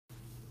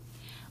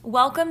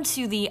Welcome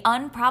to the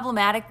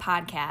Unproblematic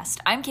Podcast.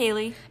 I'm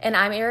Kaylee. And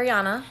I'm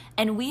Ariana.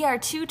 And we are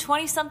two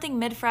 20-something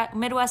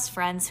Midwest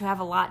friends who have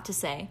a lot to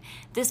say.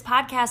 This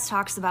podcast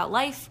talks about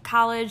life,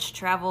 college,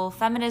 travel,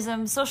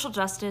 feminism, social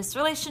justice,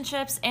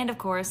 relationships, and of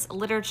course,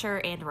 literature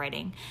and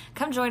writing.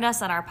 Come join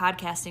us on our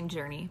podcasting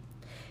journey.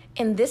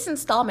 In this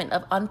installment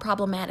of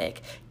Unproblematic,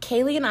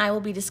 Kaylee and I will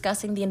be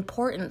discussing the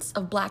importance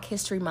of Black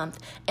History Month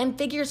and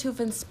figures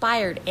who've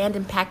inspired and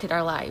impacted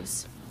our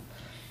lives.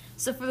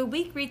 So for the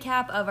week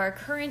recap of our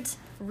current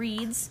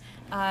reads,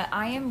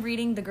 I am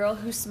reading The Girl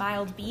Who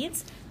Smiled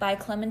Beads by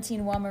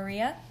Clementine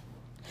Wamaria.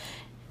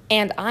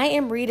 And I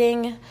am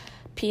reading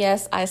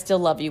P.S. I Still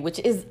Love You, which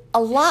is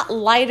a lot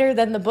lighter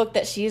than the book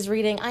that she is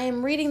reading. I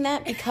am reading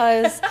that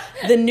because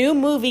the new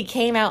movie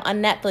came out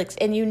on Netflix,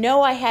 and you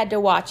know I had to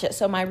watch it.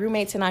 So my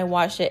roommates and I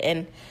watched it,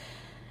 and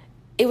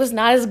it was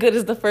not as good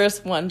as the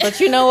first one. But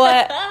you know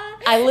what?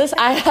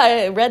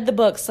 I read the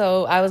book,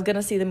 so I was going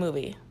to see the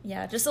movie.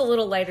 Yeah, just a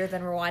little lighter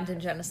than Rwandan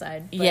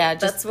genocide. Yeah,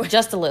 just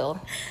a little.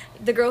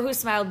 The Girl Who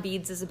Smiled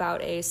Beads is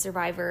about a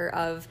survivor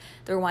of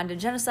the Rwandan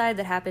genocide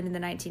that happened in the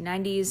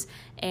 1990s,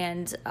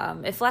 and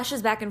it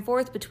flashes back and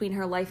forth between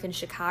her life in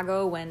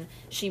Chicago when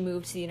she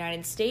moved to the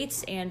United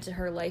States and to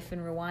her life in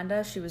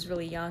Rwanda. She was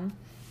really young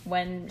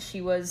when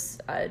she was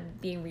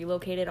being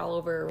relocated all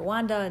over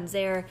Rwanda and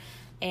Zaire,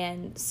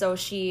 and so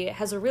she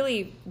has a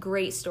really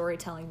great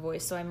storytelling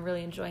voice, so I'm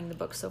really enjoying the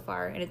book so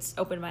far, and it's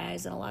opened my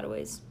eyes in a lot of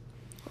ways.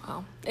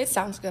 Wow, it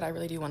sounds good. I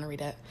really do want to read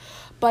it.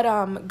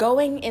 But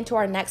going into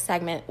our next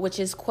segment, which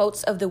is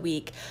Quotes of the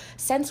Week,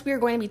 since we're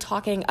going to be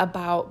talking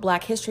about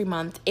Black History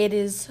Month, it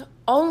is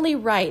only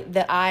right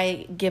that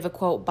I give a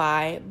quote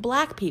by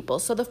Black people.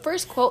 So the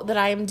first quote that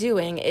I am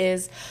doing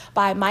is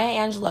by Maya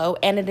Angelou,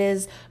 and it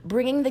is,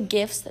 "Bringing the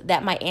gifts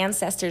that my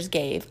ancestors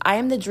gave. I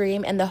am the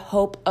dream and the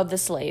hope of the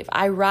slave.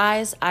 I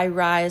rise, I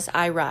rise,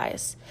 I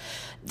rise."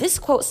 This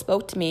quote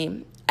spoke to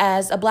me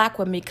as a Black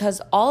woman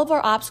because all of our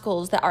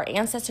obstacles that our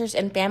ancestors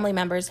and family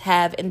members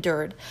have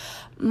endured.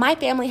 My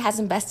family has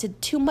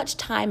invested too much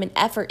time and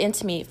effort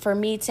into me for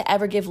me to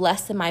ever give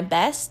less than my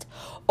best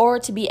or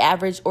to be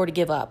average or to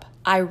give up.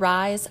 I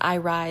rise, I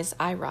rise,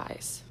 I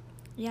rise.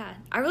 Yeah,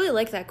 I really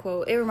like that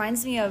quote. It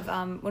reminds me of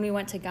when we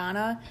went to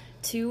Ghana,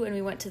 too, and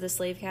we went to the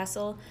slave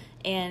castle,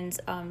 and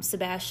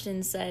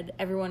Sebastian said,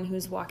 "Everyone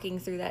who's walking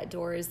through that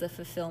door is the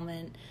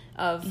fulfillment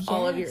of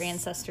all of your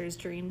ancestors'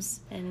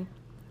 dreams." And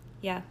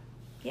yeah,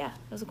 it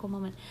was a cool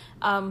moment.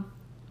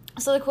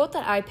 So the quote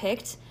that I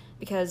picked,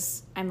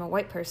 because I'm a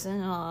white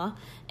person,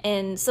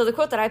 and so the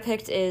quote that I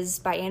picked is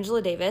by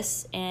Angela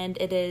Davis, and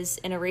it is,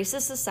 "In a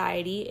racist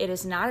society, it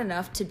is not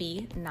enough to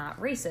be not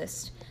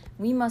racist.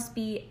 We must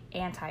be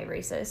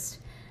anti-racist."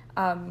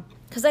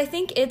 Because I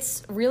think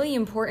it's really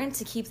important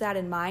to keep that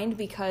in mind,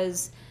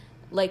 because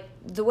like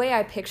the way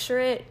I picture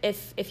it,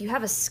 if you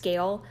have a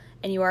scale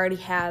and you already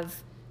have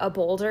a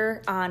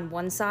boulder on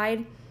one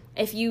side,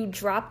 if you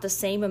drop the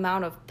same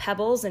amount of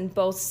pebbles in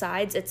both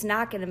sides, it's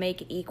not going to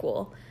make it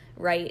equal,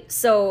 right?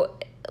 So,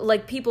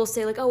 like, people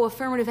say, like, oh,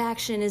 affirmative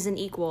action isn't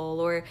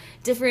equal, or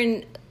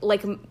different,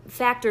 like,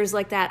 factors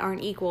like that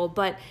aren't equal.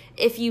 But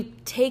if you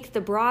take the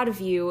broad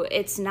view,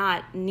 it's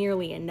not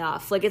nearly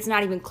enough. Like, it's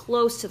not even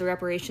close to the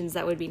reparations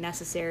that would be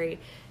necessary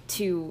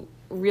to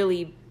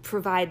really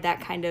provide that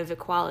kind of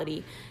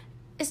equality.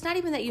 It's not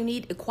even that you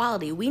need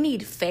equality. We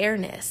need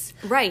fairness.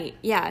 Right,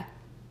 yeah.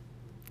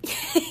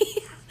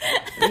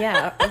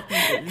 Yeah,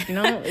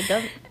 it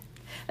doesn't.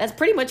 That's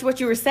pretty much what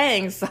you were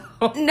saying. So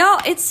no,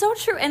 it's so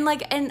true, and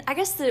I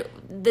guess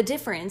the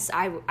difference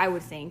I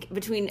would think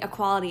between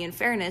equality and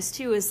fairness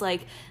too is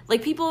like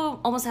people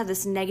almost have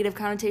this negative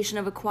connotation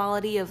of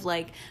equality of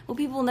like, well,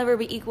 people will never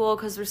be equal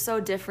because we're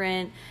so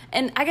different,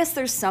 and I guess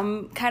there's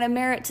some kind of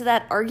merit to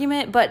that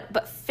argument,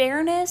 but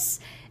fairness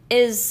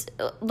is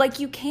like,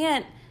 you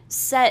can't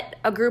set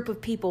a group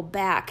of people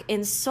back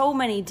in so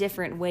many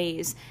different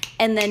ways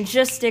and then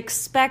just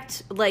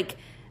expect like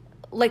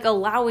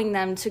allowing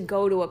them to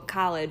go to a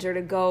college or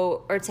to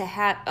go or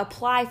to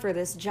apply for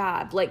this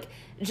job, like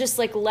just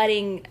like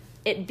letting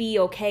it be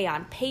okay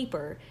on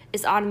paper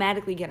is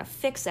automatically going to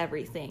fix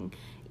everything.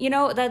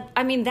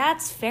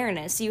 That's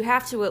fairness. You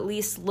have to at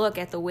least look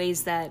at the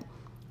ways that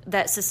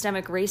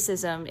systemic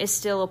racism is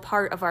still a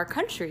part of our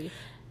country,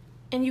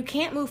 and you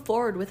can't move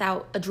forward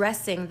without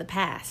addressing the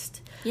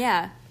past.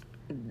 Yeah.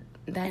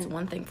 That's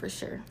one thing for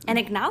sure. And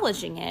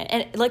acknowledging it.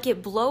 And like,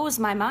 it blows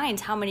my mind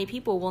how many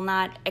people will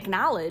not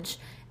acknowledge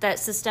that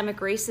systemic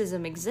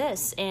racism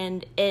exists.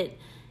 And it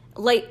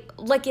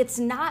like it's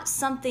not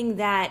something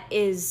that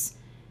is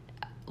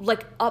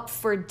like up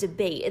for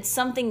debate. It's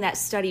something that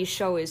studies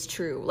show is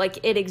true. Like,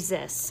 it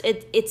exists.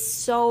 It's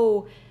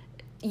so,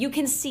 you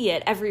can see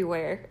it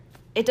everywhere.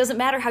 It doesn't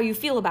matter how you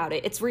feel about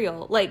it. It's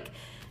real. Like,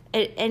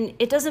 And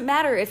it doesn't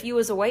matter if you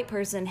as a white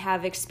person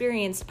have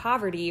experienced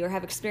poverty or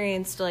have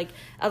experienced like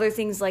other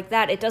things like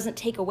that. It doesn't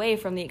take away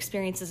from the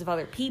experiences of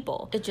other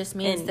people. It just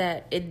means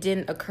that it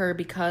didn't occur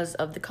because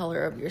of the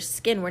color of your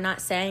skin. We're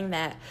not saying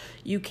that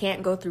you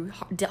can't go through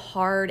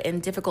hard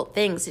and difficult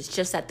things. It's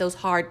just that those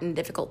hard and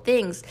difficult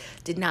things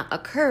did not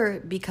occur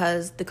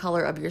because the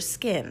color of your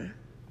skin.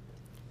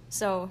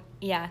 So,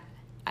 yeah.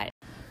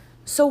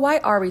 So why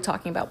are we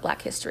talking about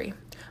Black history?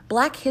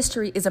 Black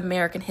history is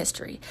American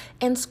history,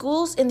 and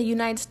schools in the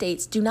United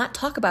States do not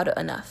talk about it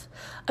enough.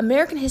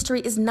 American history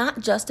is not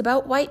just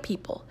about white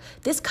people.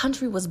 This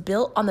country was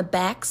built on the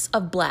backs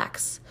of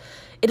blacks.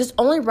 It is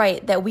only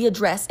right that we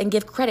address and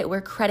give credit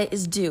where credit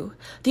is due.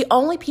 The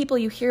only people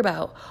you hear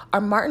about are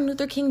Martin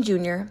Luther King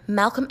Jr.,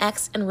 Malcolm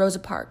X, and Rosa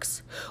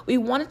Parks. We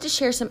wanted to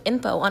share some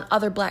info on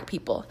other Black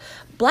people.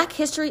 Black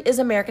history is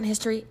American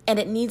history, and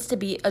it needs to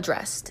be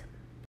addressed.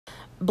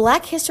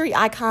 Black history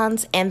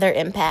icons and their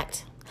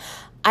impact.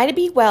 Ida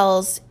B.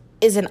 Wells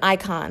is an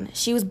icon.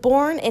 She was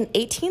born in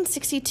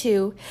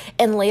 1862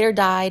 and later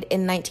died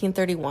in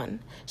 1931.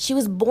 She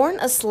was born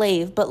a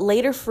slave but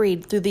later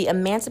freed through the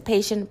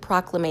Emancipation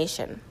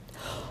Proclamation.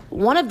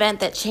 One event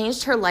that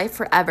changed her life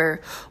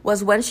forever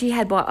was when she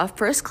had bought a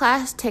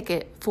first-class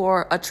ticket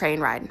for a train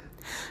ride.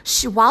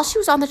 While she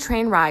was on the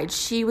train ride,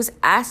 she was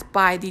asked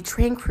by the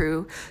train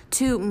crew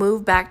to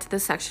move back to the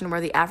section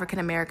where the African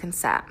Americans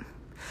sat.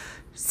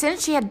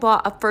 Since she had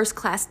bought a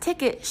first-class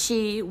ticket,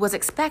 she was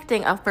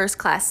expecting a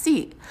first-class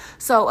seat.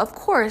 So, of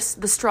course,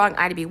 the strong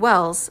Ida B.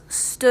 Wells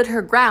stood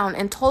her ground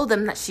and told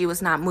them that she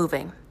was not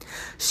moving.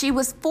 She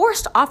was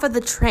forced off of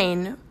the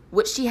train,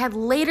 which she had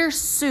later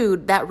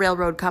sued that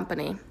railroad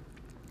company.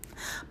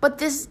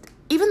 But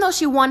even though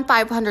she won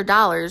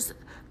 $500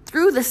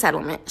 through the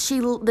settlement,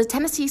 the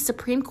Tennessee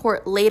Supreme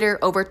Court later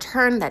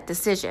overturned that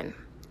decision.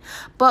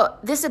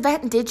 But this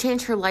event did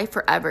change her life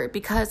forever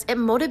because it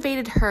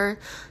motivated her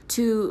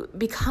to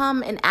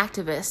become an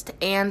activist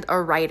and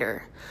a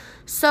writer.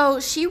 So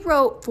she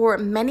wrote for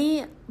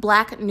many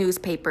Black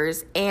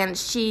newspapers and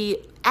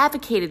she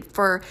advocated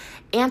for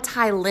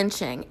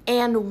anti-lynching.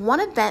 And one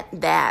event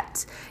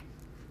that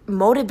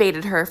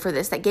motivated her for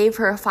this, that gave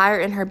her a fire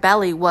in her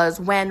belly,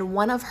 was when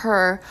one of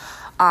her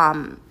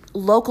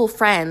local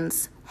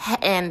friends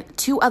and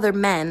two other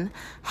men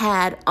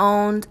had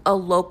owned a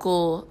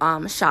local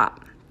shop.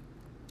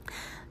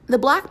 The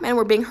Black men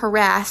were being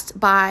harassed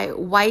by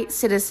white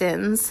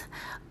citizens,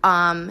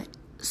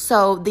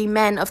 so the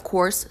men, of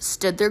course,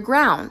 stood their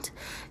ground.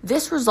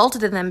 This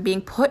resulted in them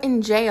being put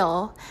in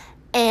jail,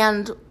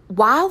 and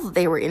while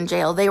they were in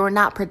jail, they were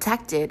not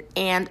protected,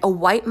 and a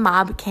white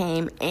mob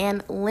came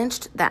and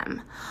lynched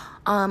them.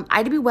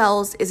 Ida B.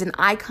 Wells is an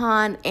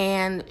icon,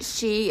 and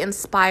she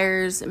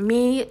inspires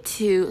me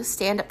to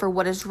stand up for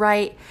what is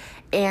right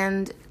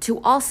and to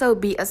also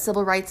be a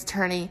civil rights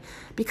attorney,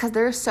 because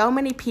there are so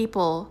many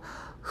people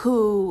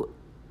who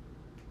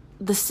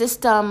the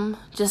system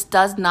just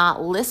does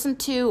not listen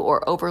to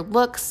or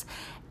overlooks,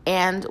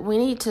 and we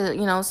need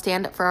to,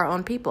 stand up for our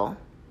own people.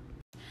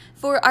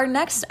 For our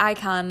next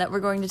icon that we're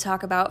going to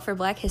talk about for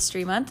Black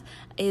History Month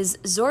is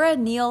Zora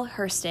Neale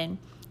Hurston.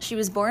 She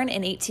was born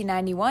in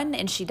 1891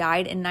 and she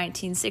died in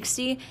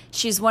 1960.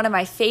 She's one of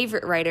my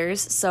favorite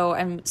writers, so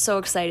I'm so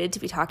excited to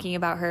be talking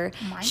about her.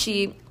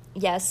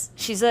 Yes,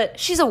 she's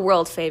a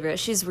world favorite.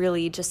 She's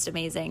really just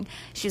amazing.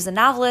 She's a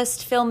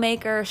novelist,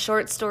 filmmaker,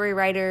 short story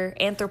writer,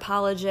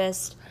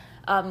 anthropologist.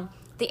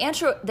 The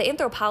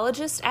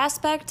anthropologist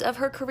aspect of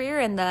her career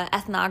and the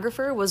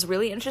ethnographer was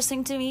really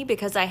interesting to me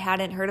because I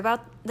hadn't heard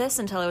about this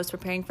until I was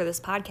preparing for this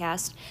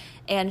podcast.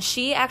 And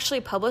she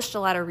actually published a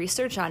lot of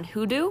research on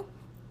hoodoo,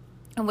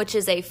 which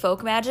is a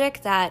folk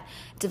magic that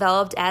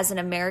developed as an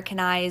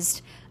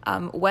Americanized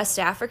West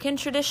African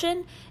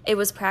tradition. It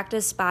was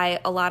practiced by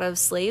a lot of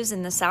slaves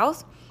in the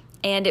South,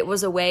 and it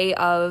was a way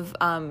of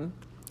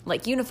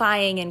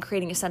unifying and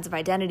creating a sense of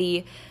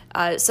identity.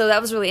 So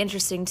that was really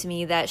interesting to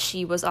me that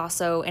she was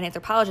also an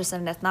anthropologist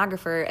and an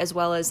ethnographer, as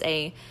well as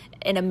an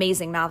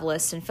amazing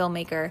novelist and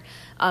filmmaker.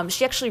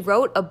 She actually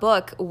wrote a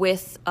book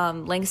with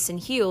Langston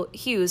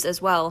Hughes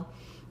as well.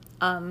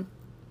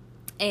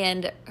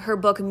 And her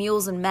book,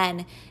 Mules and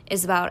Men,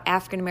 is about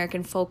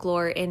African-American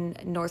folklore in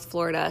North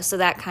Florida. So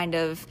that kind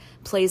of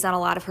plays on a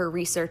lot of her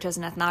research as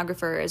an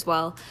ethnographer as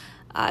well.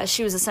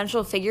 She was a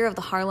central figure of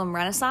the Harlem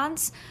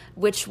Renaissance,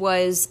 which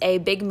was a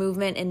big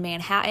movement in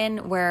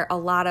Manhattan where a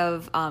lot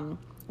of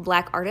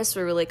Black artists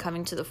were really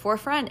coming to the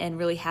forefront and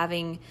really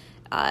having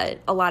a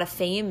lot of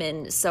fame.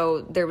 And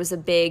so there was a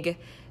big,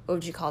 what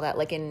would you call that,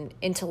 like an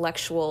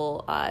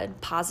intellectual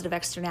positive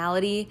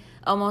externality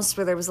almost,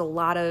 where there was a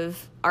lot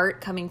of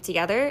art coming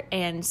together,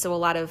 and so a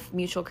lot of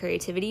mutual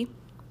creativity.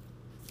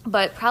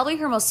 But probably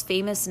her most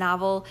famous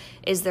novel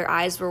is Their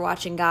Eyes Were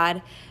Watching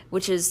God,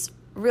 which is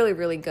really,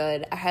 really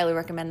good. I highly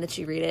recommend that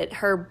you read it.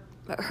 Her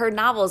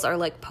novels are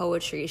like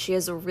poetry. She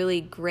has a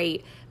really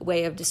great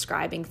way of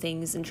describing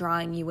things and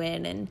drawing you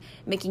in and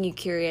making you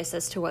curious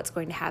as to what's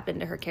going to happen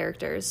to her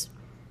characters.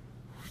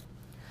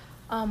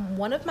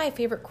 One of my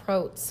favorite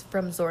quotes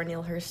from Zora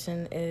Neale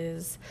Hurston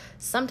is,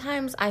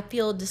 "Sometimes I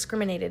feel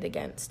discriminated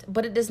against,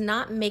 but it does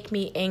not make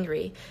me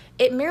angry.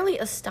 It merely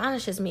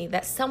astonishes me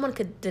that someone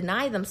could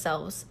deny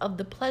themselves of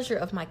the pleasure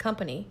of my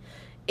company.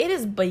 It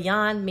is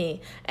beyond me."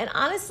 And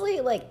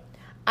honestly, like,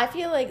 I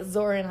feel like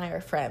Zora and I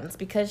are friends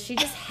because she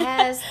just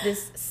has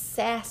this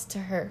sass to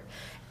her.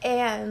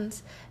 And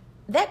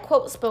that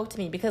quote spoke to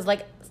me because,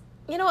 like,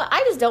 you know what?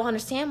 I just don't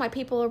understand why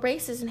people are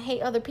racist and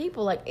hate other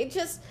people. Like, it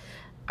just...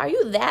 Are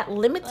you that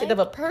limited of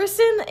a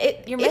person?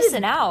 You're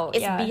missing out.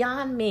 It's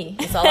beyond me.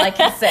 That's all I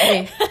can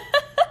say.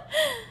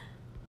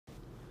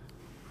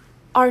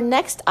 Our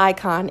next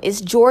icon is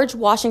George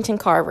Washington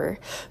Carver,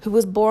 who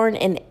was born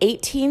in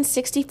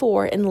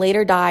 1864 and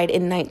later died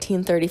in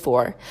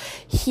 1934.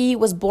 He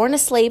was born a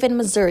slave in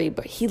Missouri,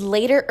 but he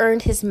later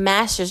earned his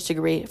master's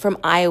degree from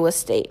Iowa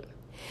State.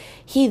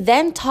 He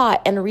then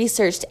taught and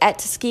researched at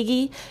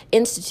Tuskegee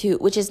Institute,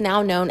 which is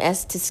now known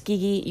as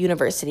Tuskegee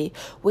University,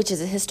 which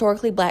is a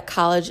historically black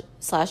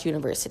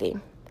college/university.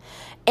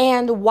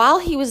 And while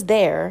he was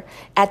there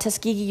at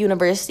Tuskegee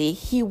University,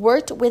 he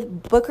worked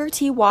with Booker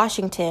T.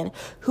 Washington,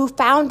 who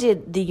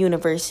founded the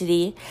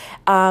university,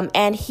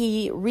 and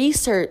he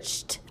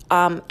researched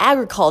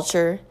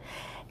agriculture,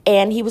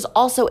 and he was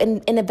also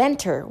an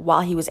inventor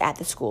while he was at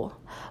the school.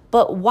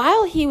 But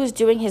while he was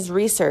doing his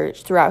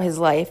research throughout his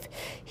life,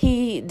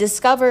 he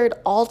discovered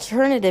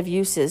alternative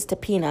uses to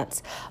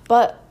peanuts.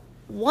 But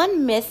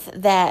one myth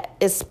that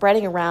is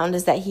spreading around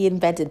is that he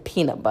invented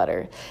peanut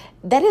butter.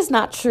 That is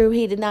not true.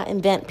 He did not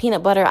invent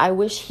peanut butter. I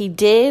wish he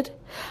did,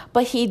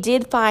 but he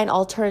did find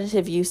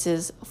alternative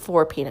uses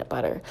for peanut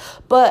butter.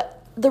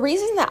 But the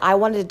reason that I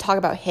wanted to talk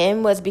about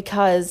him was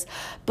because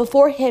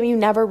before him, you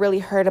never really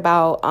heard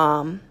about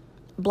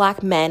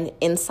Black men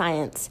in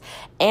science.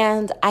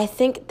 And I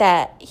think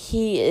that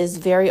he is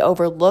very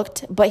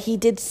overlooked, but he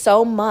did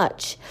so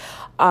much.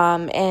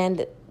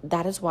 And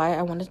that is why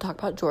I wanted to talk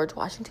about George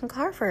Washington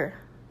Carver.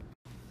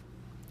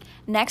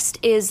 Next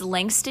is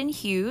Langston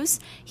Hughes.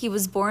 He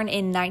was born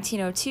in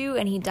 1902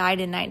 and he died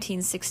in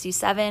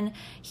 1967.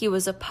 He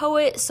was a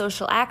poet,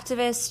 social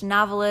activist,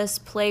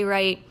 novelist,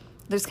 playwright.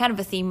 There's kind of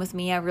a theme with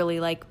me. I really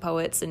like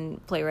poets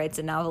and playwrights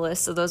and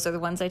novelists, so those are the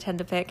ones I tend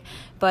to pick.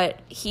 But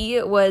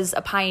he was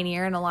a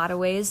pioneer in a lot of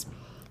ways.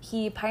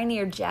 He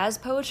pioneered jazz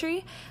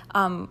poetry,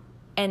 and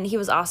he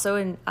was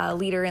also a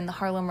leader in the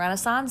Harlem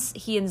Renaissance.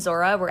 He and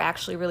Zora were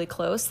actually really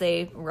close.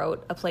 They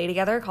wrote a play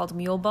together called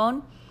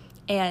Mulebone,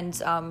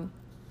 and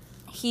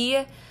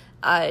he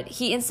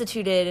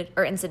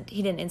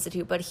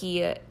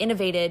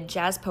innovated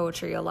jazz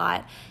poetry a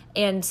lot.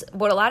 And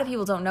what a lot of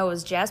people don't know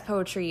is jazz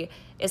poetry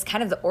is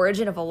kind of the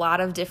origin of a lot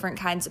of different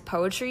kinds of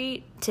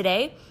poetry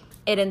today.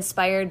 It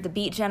inspired the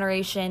Beat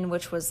Generation,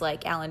 which was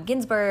like Allen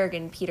Ginsberg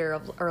and Peter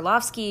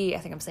Orlovsky, I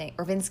think I'm saying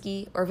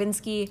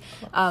Orvinsky,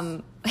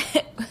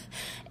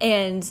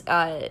 and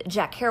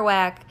Jack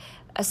Kerouac,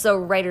 so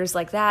writers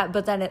like that.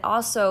 But then it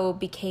also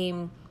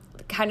became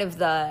kind of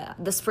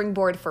the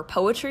springboard for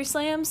poetry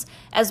slams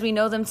as we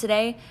know them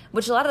today,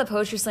 which a lot of the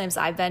poetry slams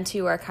I've been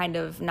to are kind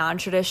of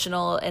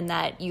non-traditional in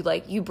that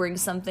you bring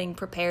something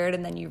prepared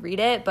and then you read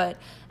it, but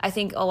I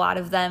think a lot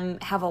of them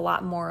have a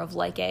lot more of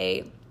like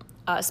a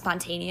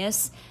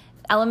spontaneous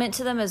element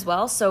to them as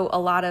well. So a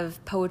lot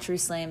of poetry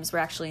slams were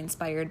actually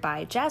inspired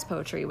by jazz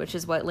poetry, which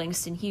is what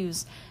Langston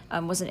Hughes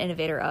was an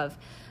innovator of.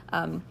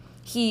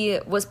 He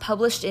was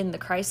published in The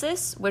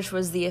Crisis, which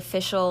was the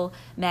official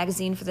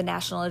magazine for the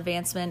national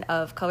advancement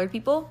of colored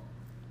people.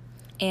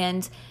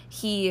 And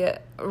he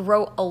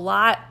wrote a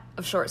lot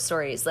of short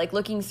stories. Like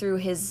looking through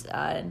his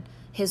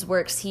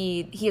works,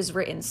 he has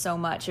written so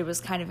much. It was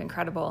kind of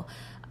incredible.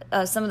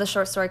 Some of the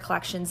short story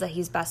collections that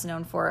he's best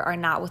known for are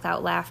Not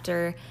Without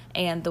Laughter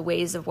and The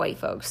Ways of White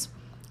Folks.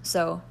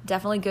 So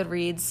definitely good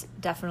reads,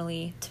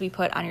 definitely to be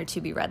put on your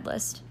to-be-read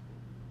list.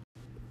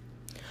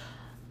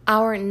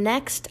 Our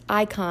next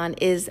icon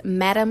is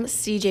Madam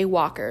C.J.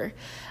 Walker.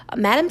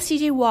 Madam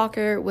C.J.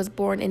 Walker was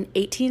born in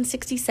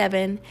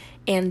 1867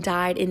 and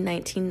died in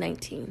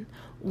 1919.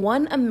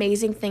 One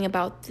amazing thing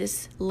about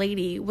this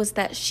lady was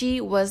that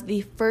she was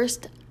the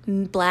first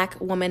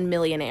Black woman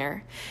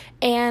millionaire.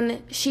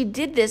 And she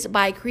did this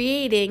by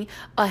creating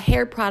a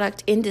hair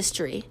product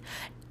industry.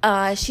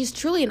 She's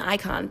truly an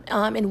icon.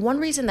 And one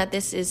reason that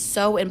this is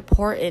so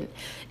important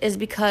is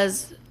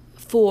because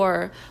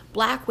for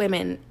Black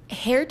women,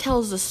 hair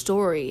tells a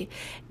story,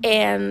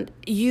 and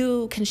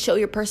you can show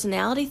your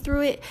personality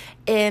through it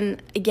and,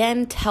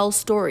 again, tell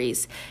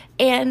stories.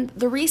 And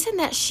the reason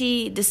that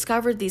she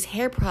discovered these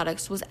hair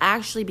products was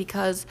actually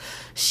because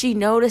she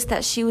noticed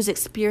that she was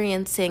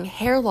experiencing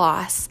hair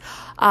loss.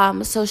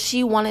 So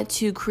she wanted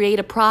to create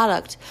a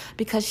product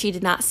because she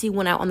did not see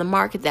one out on the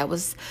market that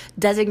was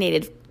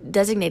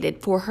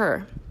designated for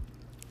her.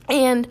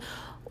 And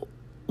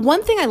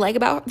one thing I like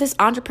about this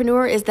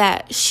entrepreneur is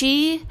that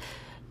she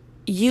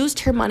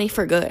used her money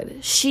for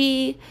good.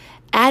 She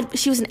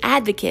was an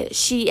advocate.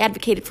 She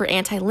advocated for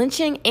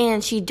anti-lynching,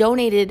 and she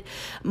donated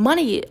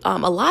money, a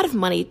lot of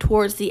money,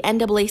 towards the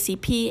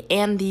NAACP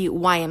and the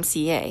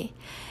YMCA.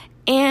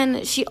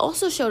 And she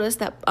also showed us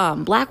that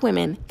Black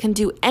women can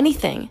do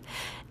anything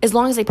as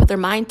long as they put their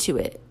mind to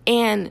it.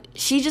 And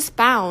she just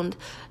found,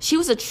 she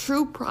was a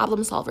true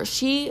problem solver.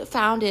 She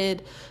found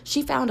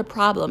a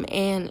problem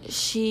and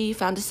she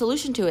found a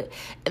solution to it.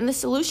 And the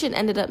solution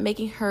ended up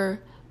making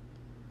her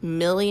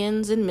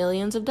millions and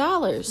millions of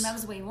dollars. And that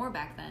was way more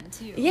back then,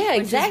 too. Yeah,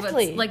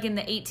 exactly. Like in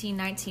the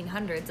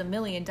 1900s, $1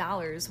 million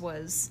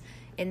was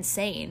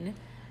insane.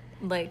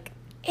 Like,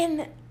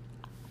 and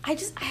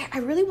I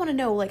really want to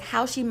know, like,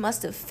 how she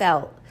must have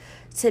felt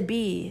to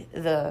be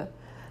the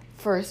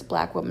first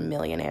Black woman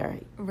millionaire.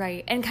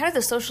 Right. And kind of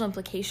the social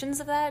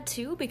implications of that,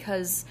 too,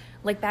 because,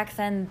 like, back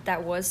then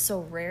that was so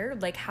rare.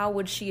 Like, how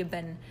would she have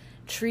been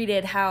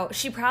treated? How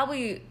she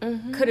probably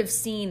could have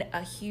seen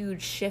a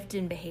huge shift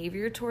in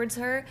behavior towards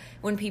her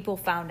when people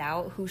found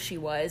out who she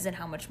was and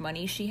how much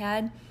money she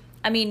had.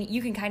 I mean,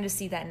 you can kind of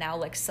see that now,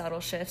 like subtle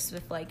shifts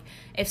with, like,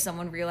 if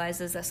someone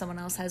realizes that someone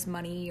else has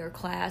money or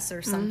class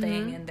or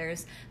something, and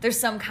there's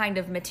some kind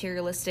of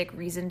materialistic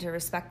reason to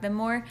respect them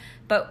more.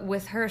 But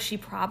with her, she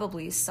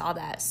probably saw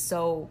that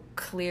so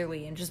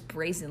clearly and just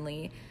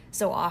brazenly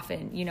so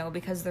often, you know,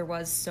 because there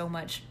was so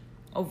much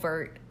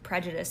overt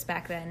prejudice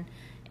back then.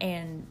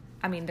 And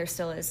I mean, there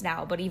still is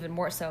now, but even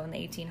more so in the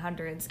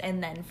 1800s.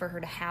 And then for her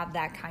to have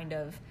that kind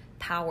of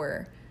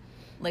power,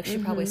 like, she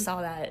probably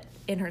saw that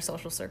in her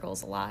social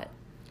circles a lot.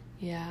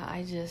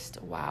 Yeah,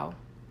 wow.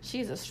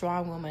 She's a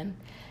strong woman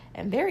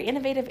and very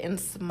innovative and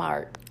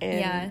smart. And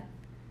yeah.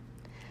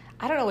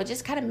 I don't know, it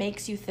just kind of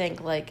makes you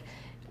think, like,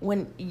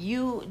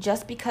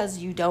 just because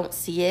you don't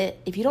see it,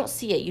 if you don't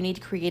see it, you need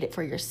to create it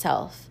for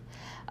yourself.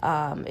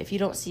 If you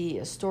don't see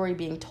a story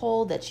being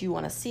told that you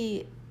want to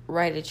see,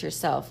 write it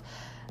yourself.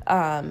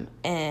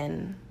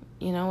 And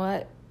you know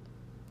what?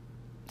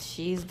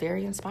 She's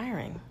very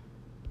inspiring.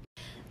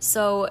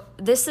 So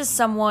this is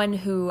someone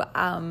who,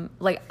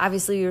 like,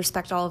 obviously we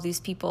respect all of these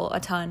people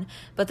a ton,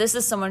 but this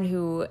is someone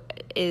who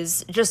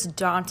is just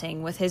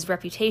daunting with his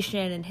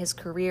reputation and his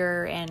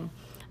career and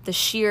the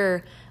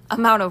sheer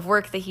amount of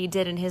work that he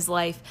did in his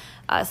life.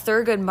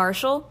 Thurgood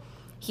Marshall,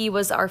 he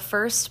was our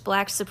first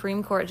Black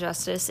Supreme Court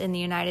justice in the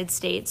United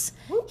States.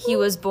 He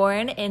was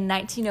born in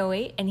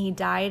 1908 and he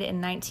died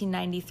in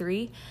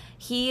 1993.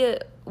 He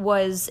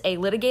was a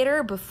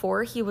litigator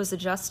before he was a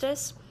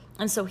justice.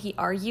 And so he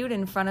argued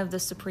in front of the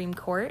Supreme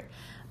Court.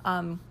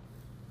 And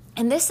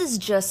this is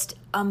just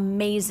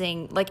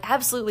amazing, like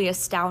absolutely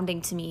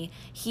astounding to me.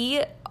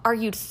 He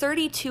argued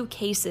 32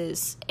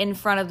 cases in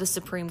front of the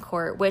Supreme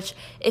Court, which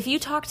if you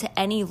talk to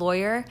any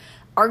lawyer,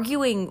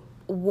 arguing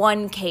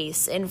one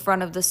case in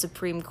front of the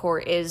Supreme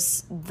Court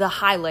is the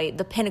highlight,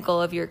 the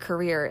pinnacle of your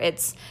career.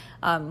 It's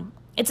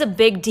a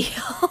big deal.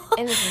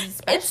 And it's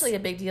especially a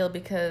big deal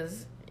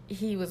because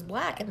he was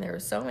Black and there were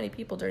so many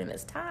people during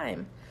this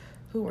time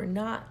who were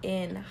not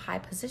in high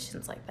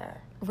positions like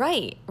that.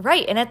 Right.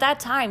 And at that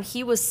time,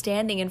 he was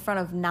standing in front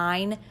of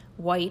 9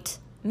 white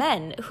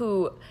men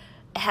who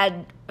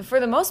had, for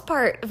the most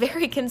part,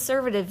 very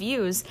conservative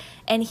views,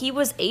 and he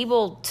was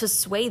able to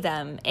sway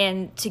them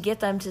and to get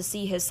them to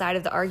see his side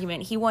of the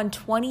argument. He won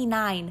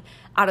 29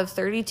 out of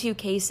 32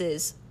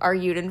 cases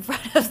argued in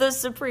front of the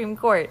Supreme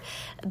Court.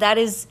 That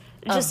is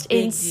just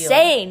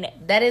insane. Deal.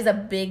 That is a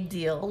big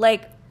deal.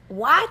 Like,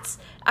 what?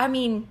 I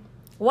mean,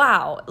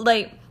 wow.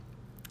 Like,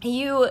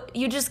 you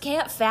just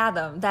can't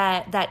fathom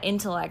that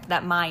intellect,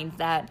 that mind,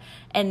 that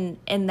and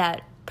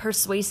that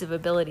persuasive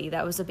ability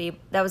that was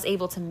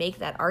able to make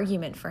that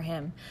argument for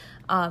him.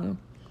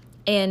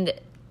 And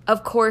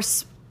of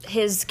course,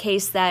 his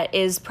case that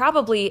is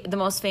probably the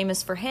most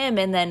famous for him,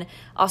 and then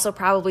also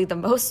probably the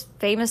most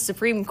famous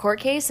Supreme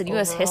Court case in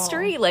U.S.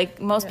 history, like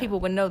most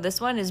people would know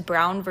this one, is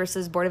Brown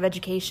versus Board of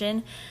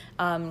Education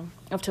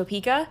of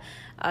Topeka.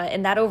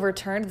 And that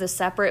overturned the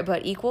separate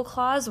but equal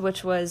clause,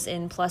 which was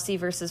in Plessy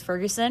versus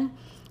Ferguson.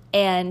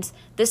 And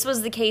this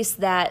was the case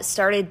that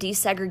started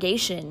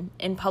desegregation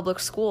in public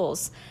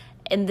schools.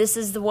 And this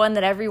is the one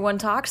that everyone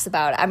talks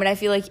about. I mean, I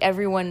feel like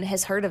everyone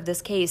has heard of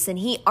this case. And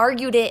he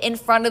argued it in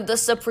front of the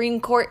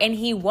Supreme Court, and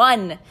he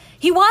won.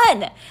 He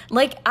won!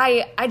 Like,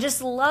 I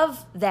just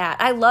love that.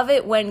 I love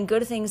it when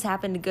good things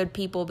happen to good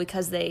people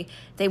because they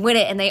win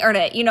it and they earn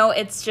it. You know,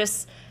 it's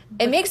just...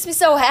 It makes me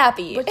so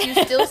happy. But you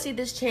still see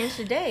this change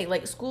today.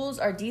 Like, schools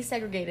are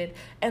desegregated.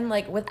 And,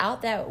 like,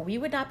 without that, we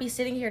would not be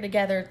sitting here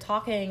together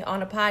talking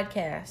on a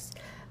podcast.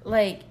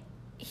 Like,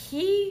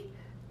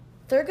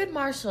 Thurgood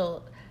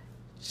Marshall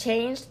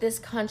changed this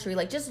country.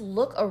 Like, just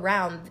look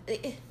around.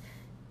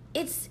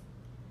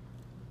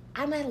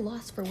 I'm at a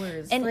loss for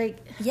words. And,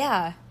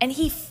 and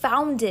he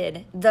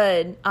founded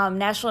the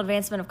National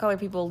Advancement of Colored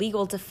People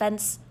Legal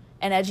Defense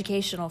and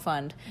Educational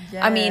Fund.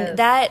 Yes. I mean,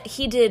 that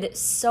he did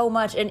so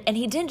much, and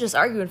he didn't just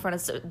argue in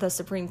front of the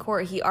Supreme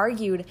Court. He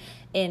argued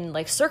in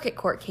like circuit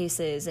court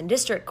cases and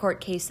district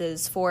court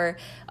cases for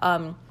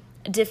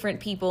different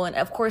people, and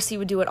of course he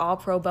would do it all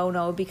pro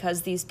bono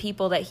because these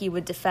people that he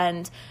would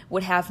defend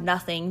would have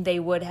nothing.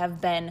 They would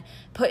have been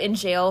put in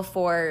jail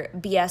for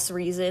BS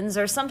reasons,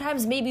 or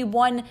sometimes maybe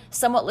one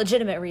somewhat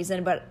legitimate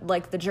reason, but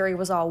like the jury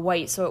was all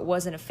white, so it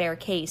wasn't a fair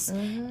case.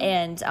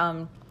 And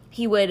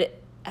he would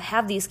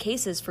have these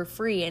cases for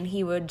free, and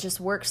he would just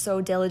work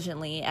so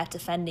diligently at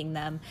defending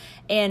them.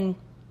 And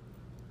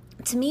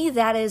to me,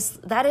 that is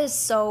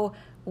so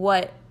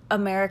what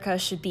America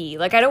should be.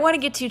 Like, I don't want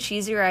to get too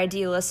cheesy or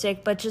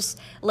idealistic, but just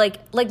like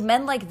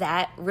men like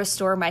that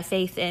restore my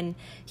faith in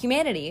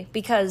humanity,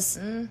 because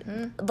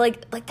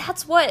like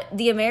that's what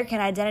the American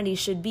identity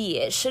should be.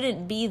 It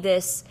shouldn't be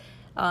this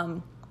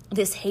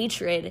this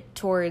hatred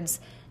towards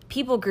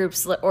people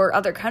groups or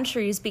other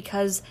countries,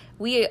 because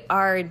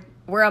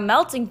we're a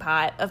melting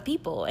pot of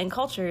people and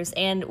cultures,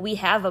 and we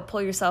have a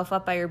pull yourself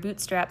up by your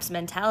bootstraps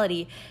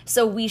mentality.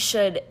 So we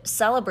should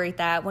celebrate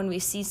that when we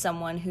see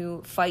someone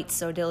who fights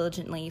so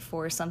diligently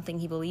for something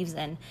he believes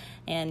in.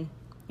 And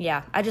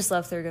yeah, I just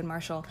love Thurgood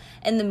Marshall.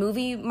 And the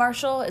movie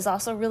Marshall is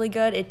also really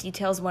good. It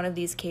details one of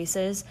these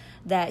cases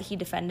that he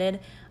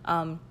defended.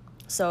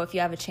 So if you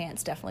have a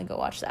chance, definitely go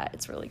watch that.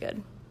 It's really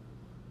good.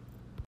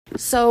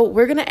 So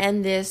we're going to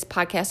end this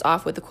podcast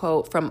off with a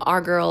quote from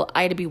our girl,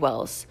 Ida B.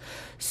 Wells.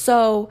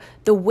 So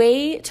the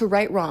way to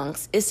right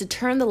wrongs is to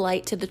turn the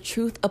light to the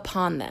truth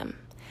upon them.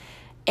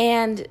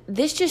 And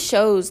this just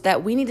shows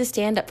that we need to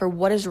stand up for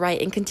what is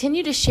right and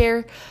continue to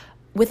share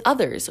with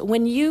others.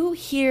 When you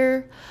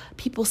hear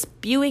people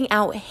spewing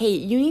out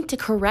hate, you need to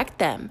correct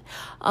them.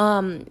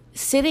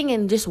 Sitting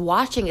and just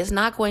watching is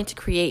not going to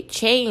create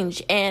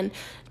change, and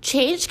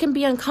change can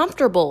be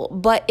uncomfortable,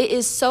 but it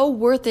is so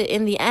worth it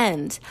in the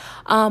end.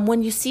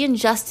 When you see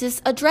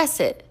injustice, address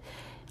it.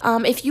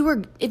 If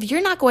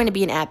you're not going to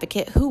be an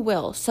advocate, who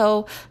will?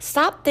 So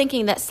stop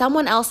thinking that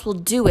someone else will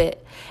do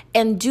it,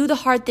 and do the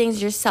hard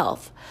things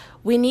yourself.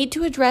 We need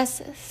to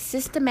address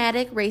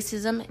systematic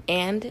racism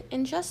and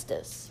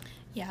injustice.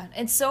 Yeah,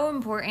 it's so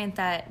important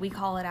that we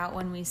call it out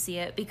when we see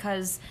it,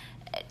 because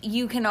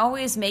you can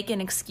always make an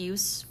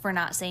excuse for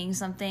not saying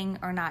something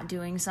or not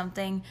doing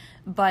something,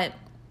 but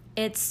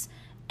it's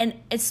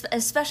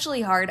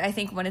especially hard, I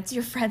think, when it's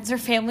your friends or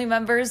family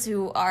members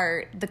who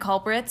are the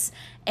culprits,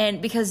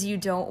 and because you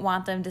don't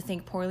want them to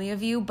think poorly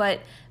of you. But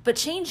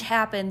change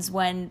happens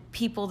when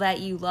people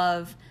that you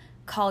love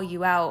call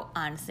you out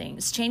on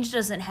things. Change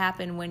doesn't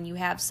happen when you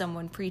have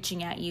someone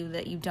preaching at you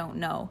that you don't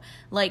know.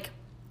 Like,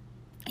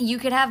 you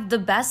could have the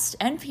best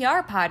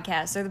NPR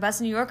podcast or the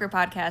best New Yorker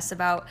podcast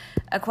about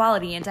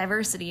equality and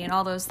diversity and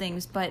all those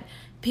things, but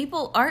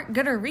people aren't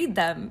going to read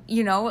them,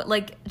 you know?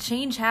 Like,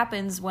 change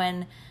happens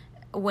when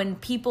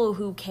people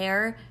who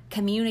care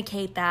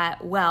communicate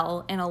that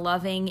well in a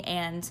loving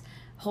and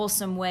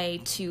wholesome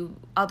way to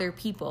other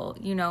people,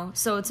 you know?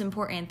 So it's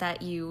important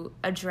that you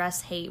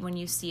address hate when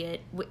you see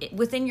it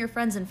within your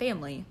friends and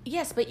family.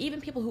 Yes, but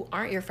even people who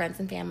aren't your friends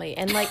and family.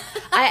 And, like,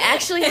 I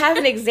actually have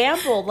an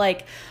example.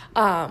 Like,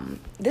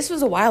 this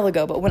was a while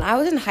ago, but when I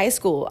was in high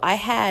school, I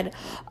had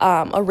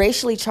a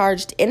racially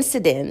charged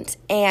incident,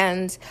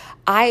 and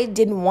I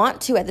didn't want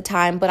to at the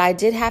time, but I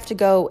did have to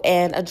go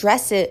and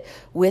address it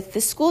with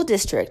the school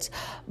district.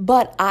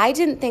 But I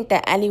didn't think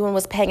that anyone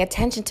was paying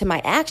attention to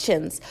my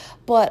actions.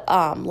 But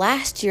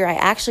last year, I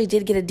actually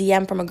did get a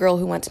DM from a girl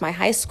who went to my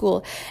high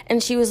school,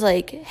 and she was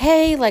like,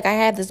 hey, like, I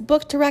have this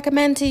book to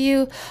recommend to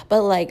you,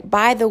 but, like,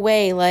 by the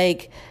way,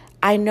 like,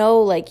 I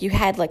know, like, you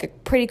had, like, a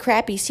pretty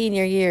crappy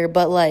senior year,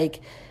 but,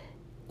 like,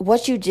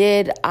 what you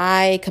did,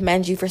 I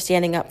commend you for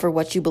standing up for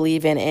what you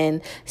believe in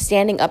and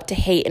standing up to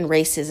hate and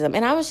racism.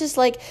 And I was just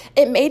like,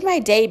 it made my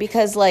day,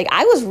 because, like,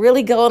 I was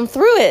really going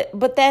through it.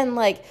 But then,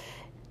 like,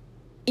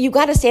 you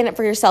got to stand up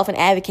for yourself and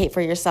advocate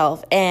for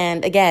yourself.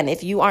 And again,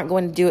 if you aren't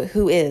going to do it,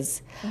 who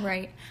is?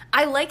 Right.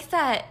 I like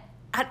that.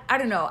 I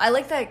don't know. I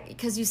like that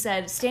because you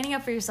said standing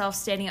up for yourself,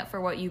 standing up for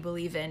what you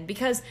believe in.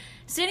 Because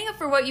standing up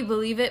for what you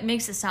believe in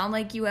makes it sound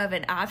like you have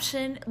an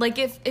option. Like,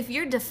 if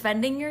you're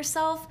defending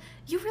yourself,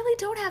 you really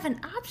don't have an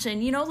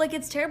option. You know, like,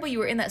 it's terrible you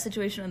were in that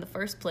situation in the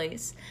first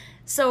place.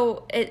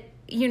 So,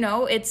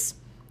 it's,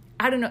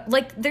 I don't know.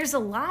 Like, there's a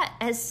lot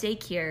at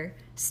stake here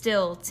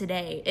still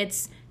today.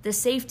 It's the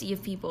safety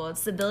of people.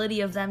 It's the ability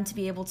of them to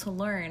be able to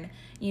learn,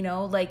 you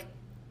know, like,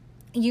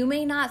 you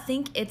may not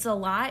think it's a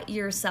lot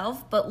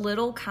yourself, but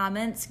little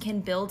comments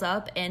can build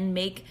up and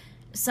make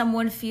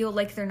someone feel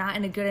like they're not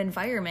in a good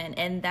environment,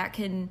 and that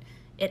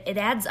it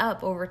adds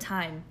up over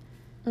time.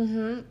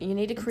 You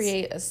need to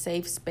create a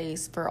safe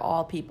space for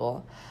all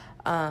people.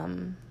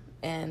 And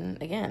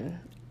again,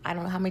 I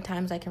don't know how many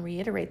times I can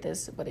reiterate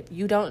this, but if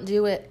you don't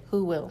do it,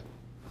 who will?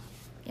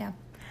 Yeah.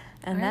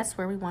 And that's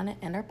where we want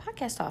to end our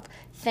podcast off.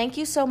 Thank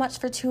you so much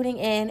for tuning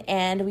in,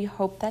 and we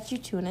hope that you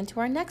tune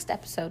into our next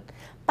episode.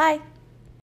 Bye.